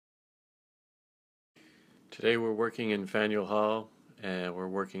Today we're working in Faneuil Hall, and we're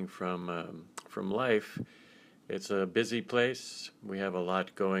working from life. It's a busy place. We have a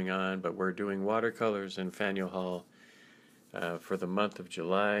lot going on, but we're doing watercolors in Faneuil Hall for the month of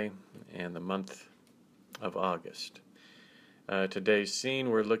July and the month of August. Today's scene,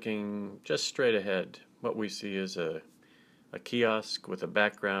 we're looking just straight ahead. What we see is a kiosk with a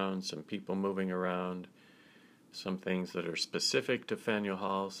background, some people moving around, some things that are specific to Faneuil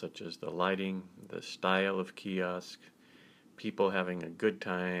Hall, such as the lighting, the style of kiosk, people having a good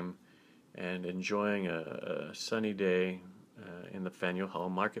time, and enjoying a sunny day in the Faneuil Hall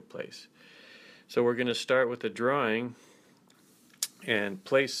marketplace. So we're going to start with a drawing and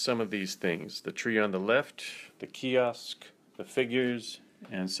place some of these things: the tree on the left, the kiosk, the figures,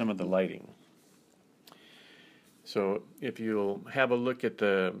 and some of the lighting. So if you'll have a look at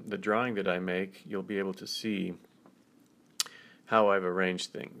the drawing that I make, you'll be able to see how I've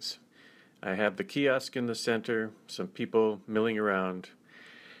arranged things. I have the kiosk in the center, some people milling around,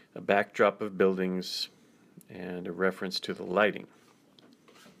 a backdrop of buildings, and a reference to the lighting.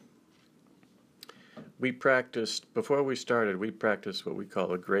 Before we started, we practiced what we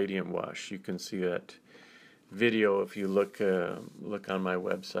call a gradient wash. You can see that video if you look on my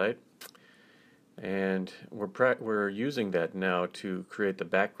website. And we're using that now to create the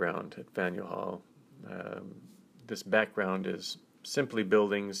background at Faneuil Hall. This background is simply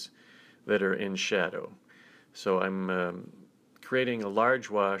buildings that are in shadow. So I'm creating a large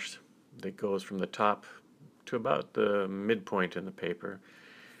wash that goes from the top to about the midpoint in the paper.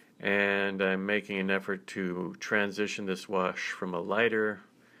 And I'm making an effort to transition this wash from a lighter,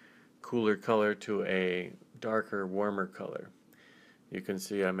 cooler color to a darker, warmer color. You can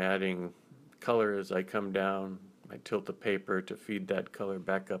see I'm adding color as I come down. I tilt the paper to feed that color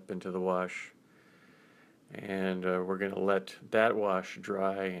back up into the wash. And we're going to let that wash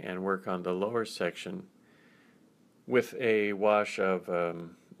dry and work on the lower section with a wash of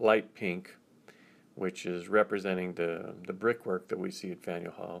light pink, which is representing the brickwork that we see at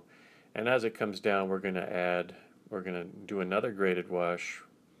Faneuil Hall. And as it comes down, we're going to do another graded wash,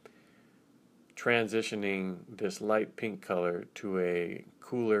 transitioning this light pink color to a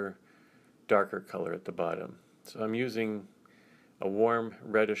cooler, darker color at the bottom. So I'm using a warm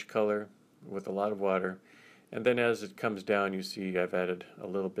reddish color with a lot of water, and then as it comes down, you see I've added a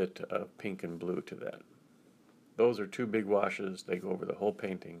little bit of pink and blue to that. Those are two big washes. They go over the whole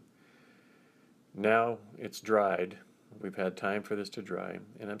painting. Now it's dried. We've had time for this to dry,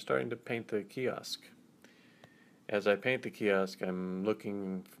 and I'm starting to paint the kiosk. As I paint the kiosk, I'm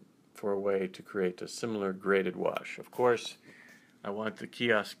looking for a way to create a similar graded wash. Of course, I want the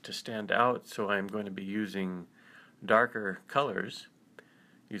kiosk to stand out, so I'm going to be using darker colors.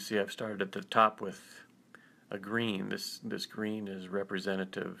 You see I've started at the top with a green. This green is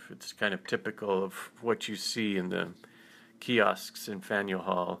representative. It's kind of typical of what you see in the kiosks in Faneuil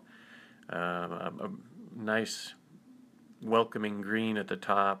Hall. A nice welcoming green at the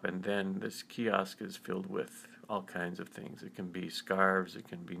top, and then this kiosk is filled with all kinds of things. It can be scarves, it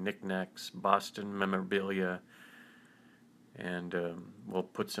can be knickknacks, Boston memorabilia, and we'll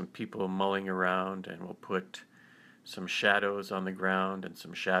put some people mulling around, and we'll put some shadows on the ground and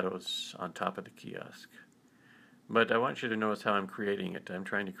some shadows on top of the kiosk. But I want you to notice how I'm creating it. I'm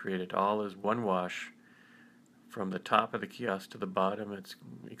trying to create it all as one wash from the top of the kiosk to the bottom. It's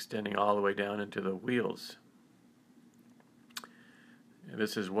extending all the way down into the wheels.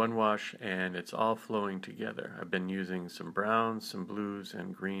 This is one wash, and it's all flowing together. I've been using some browns, some blues,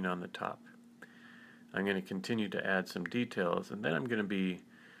 and green on the top. I'm going to continue to add some details, and then I'm going to be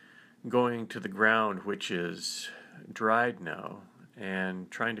going to the ground, which is dried now,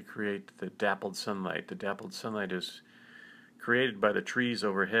 and trying to create the dappled sunlight. The dappled sunlight is created by the trees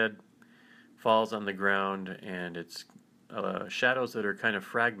overhead, falls on the ground, and it's shadows that are kind of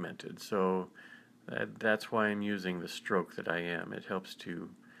fragmented. So that's why I'm using the stroke that I am. It helps to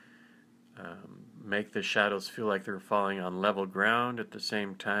make the shadows feel like they're falling on level ground. At the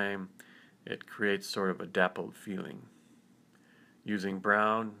same time, it creates sort of a dappled feeling. Using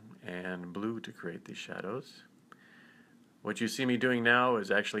brown and blue to create these shadows. What you see me doing now is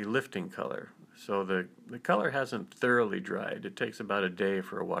actually lifting color. So the color hasn't thoroughly dried. It takes about a day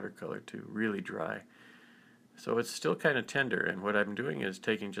for a watercolor to really dry. So it's still kind of tender, and what I'm doing is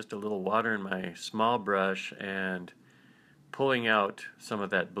taking just a little water in my small brush and pulling out some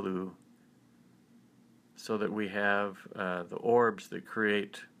of that blue so that we have the orbs that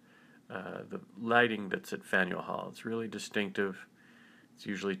create the lighting that's at Faneuil Hall. It's really distinctive. It's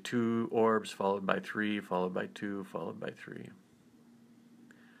usually 2 orbs followed by 3, followed by 2, followed by 3.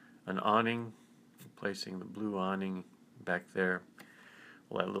 An awning, placing the blue awning back there.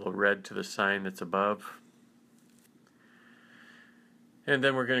 We'll add a little red to the sign that's above. And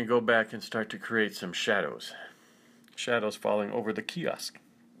then we're going to go back and start to create some shadows. Shadows falling over the kiosk.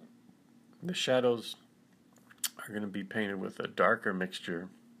 The shadows are going to be painted with a darker mixture,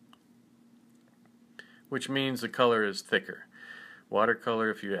 which means the color is thicker. Watercolor,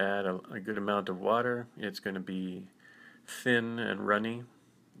 if you add a good amount of water, it's going to be thin and runny,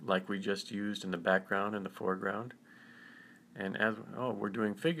 like we just used in the background and the foreground. And as, oh, we're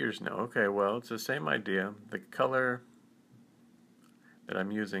doing figures now. Okay, well, it's the same idea. The color that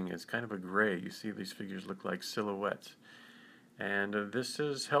I'm using is kind of a gray. You see these figures look like silhouettes. And this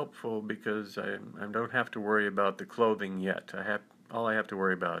is helpful because I don't have to worry about the clothing yet. All I have to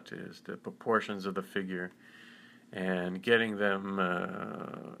worry about is the proportions of the figure and getting them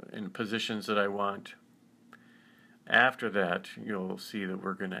in positions that I want. After that, you'll see that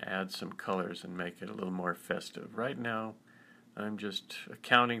we're going to add some colors and make it a little more festive. Right now, I'm just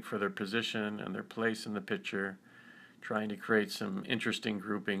accounting for their position and their place in the picture, trying to create some interesting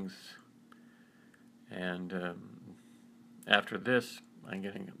groupings. And after this, I'm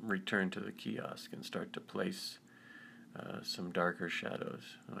going to return to the kiosk and start to place some darker shadows.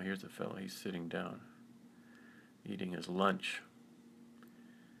 Oh, here's a fellow. He's sitting down, eating his lunch.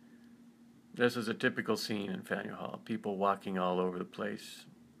 This is a typical scene in Faneuil Hall. People walking all over the place,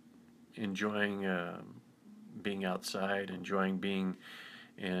 enjoying being outside, enjoying being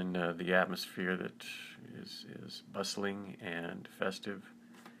in the atmosphere that is bustling and festive.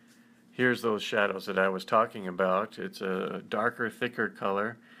 Here's those shadows that I was talking about. It's a darker, thicker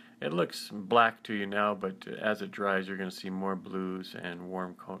color. It looks black to you now, but as it dries, you're going to see more blues and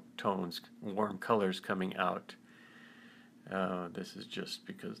warm tones, warm colors coming out. This is just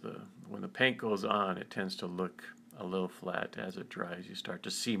because when the paint goes on, it tends to look a little flat. As it dries, you start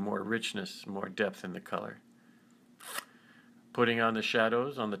to see more richness, more depth in the color. Putting on the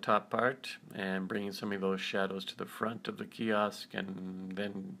shadows on the top part and bringing some of those shadows to the front of the kiosk, and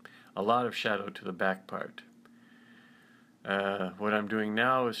then a lot of shadow to the back part. What I'm doing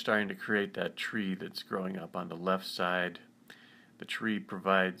now is starting to create that tree that's growing up on the left side. The tree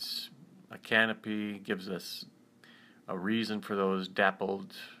provides a canopy, gives us a reason for those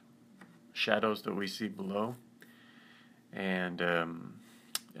dappled shadows that we see below, and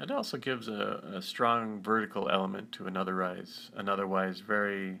it also gives a strong vertical element to an otherwise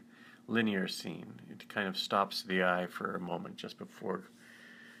very linear scene. It kind of stops the eye for a moment just before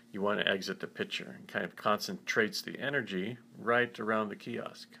you want to exit the picture, and kind of concentrates the energy right around the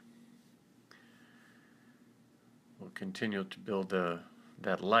kiosk. We'll continue to build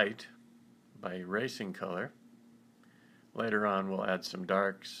that light by erasing color. Later on, we'll add some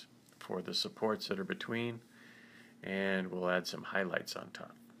darks for the supports that are between, and we'll add some highlights on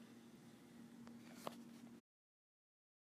top.